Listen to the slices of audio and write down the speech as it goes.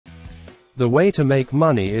The way to make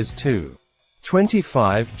money is to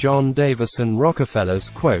 25 John Davison Rockefeller's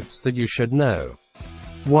quotes that you should know.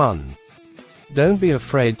 1. Don't be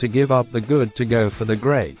afraid to give up the good to go for the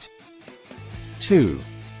great. 2.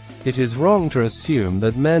 It is wrong to assume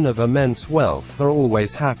that men of immense wealth are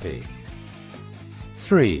always happy.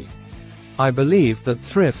 3. I believe that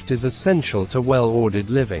thrift is essential to well-ordered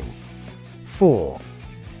living. 4.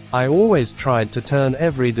 I always tried to turn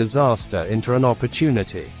every disaster into an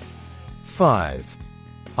opportunity. 5.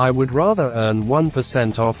 I would rather earn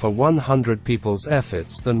 1% off 100 people's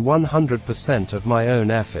efforts than 100% of my own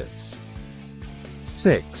efforts.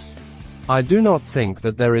 6. I do not think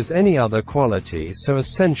that there is any other quality so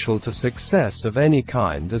essential to success of any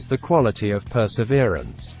kind as the quality of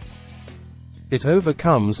perseverance. It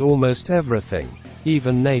overcomes almost everything,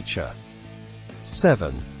 even nature.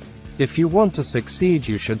 7. If you want to succeed,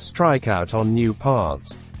 you should strike out on new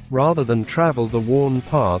paths, rather than travel the worn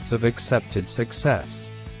paths of accepted success.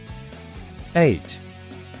 8.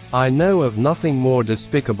 I know of nothing more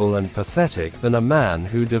despicable and pathetic than a man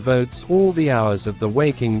who devotes all the hours of the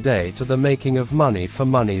waking day to the making of money for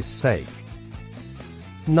money's sake.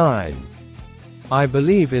 9. I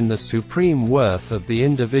believe in the supreme worth of the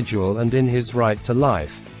individual and in his right to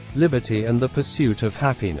life, liberty and the pursuit of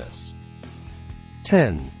happiness.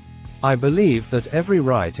 10. I believe that every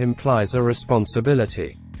right implies a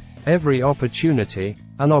responsibility, every opportunity,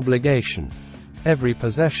 an obligation, every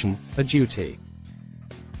possession, a duty.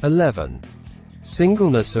 11.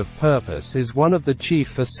 Singleness of purpose is one of the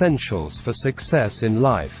chief essentials for success in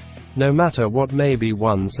life, no matter what may be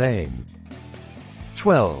one's aim.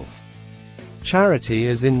 12. Charity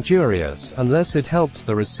is injurious unless it helps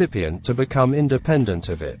the recipient to become independent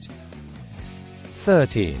of it.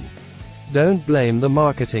 13. Don't blame the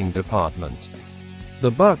marketing department.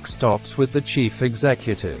 The buck stops with the chief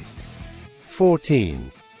executive.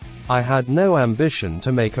 14. I had no ambition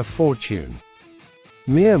to make a fortune.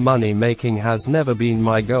 Mere money making has never been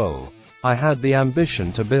my goal. I had the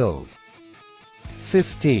ambition to build.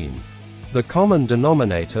 15. The common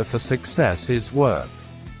denominator for success is work.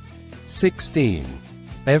 16.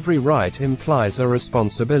 Every right implies a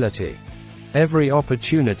responsibility. Every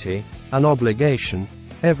opportunity, an obligation.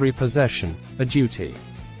 Every possession, a duty.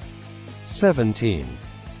 17.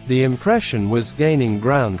 The impression was gaining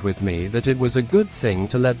ground with me that it was a good thing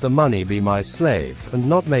to let the money be my slave and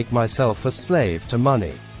not make myself a slave to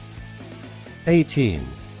money. 18.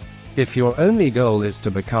 If your only goal is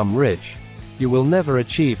to become rich, you will never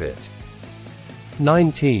achieve it.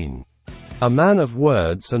 19. A man of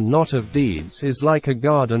words and not of deeds is like a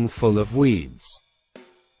garden full of weeds.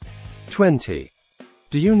 20.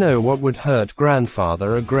 Do you know what would hurt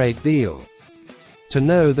grandfather a great deal? To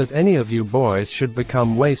know that any of you boys should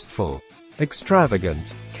become wasteful,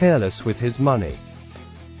 extravagant, careless with his money.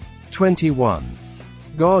 21.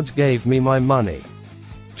 God gave me my money.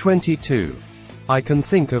 22. I can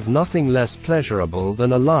think of nothing less pleasurable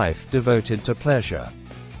than a life devoted to pleasure.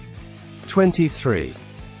 23.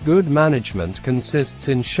 Good management consists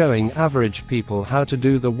in showing average people how to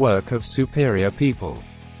do the work of superior people.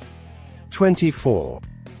 24.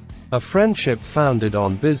 A friendship founded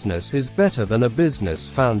on business is better than a business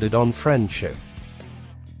founded on friendship.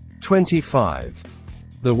 25.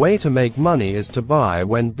 The way to make money is to buy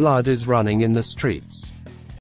when blood is running in the streets.